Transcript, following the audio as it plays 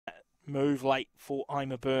move late for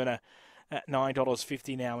I'm a Burner at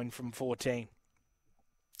 $9.50 now in from 14.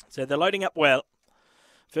 So they're loading up well.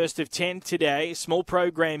 First of 10 today. Small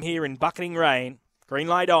program here in bucketing rain. Green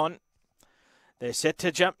light on. They're set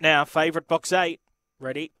to jump now. Favourite box 8.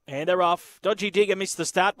 Ready, and they're off. Dodgy Digger missed the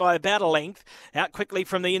start by about a length. Out quickly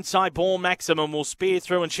from the inside, Ball Maximum will spear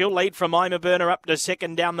through, and she'll lead from I'm a Burner up to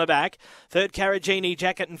second down the back. Third, Carragini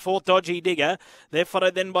Jacket, and fourth, Dodgy Digger. They're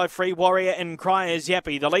followed then by Free Warrior and Cryer's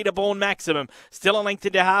Yappy. The leader, Born Maximum, still a length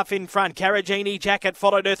into half in front. Carragini Jacket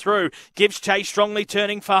followed her through. Gives chase, strongly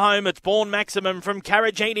turning for home. It's Born Maximum from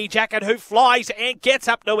Carragini Jacket, who flies and gets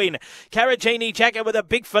up to win. Carragini Jacket with a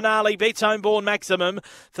big finale, beats home Born Maximum.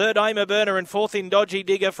 Third, I'm a Burner, and fourth in Dodgy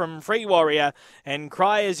Digger from Free Warrior and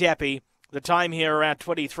Cryer's Yappy. The time here around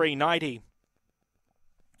 23.90.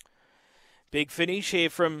 Big finish here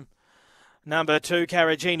from number 2,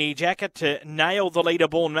 Carragini Jacket, to nail the leader,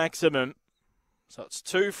 Born Maximum. So it's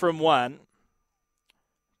 2 from 1.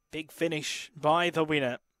 Big finish by the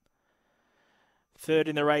winner. Third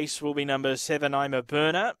in the race will be number 7, I'm a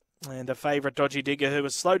Burner. And the favourite, Dodgy Digger, who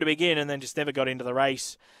was slow to begin and then just never got into the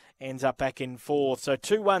race, ends up back in 4th. So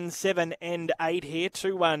 2, 1, 7 and 8 here.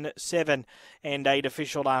 2, 1, 7 and 8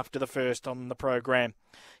 official after the first on the program.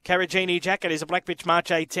 Carragini Jacket is a Black Bitch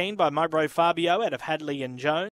March 18 by my bro Fabio out of Hadley and Jones.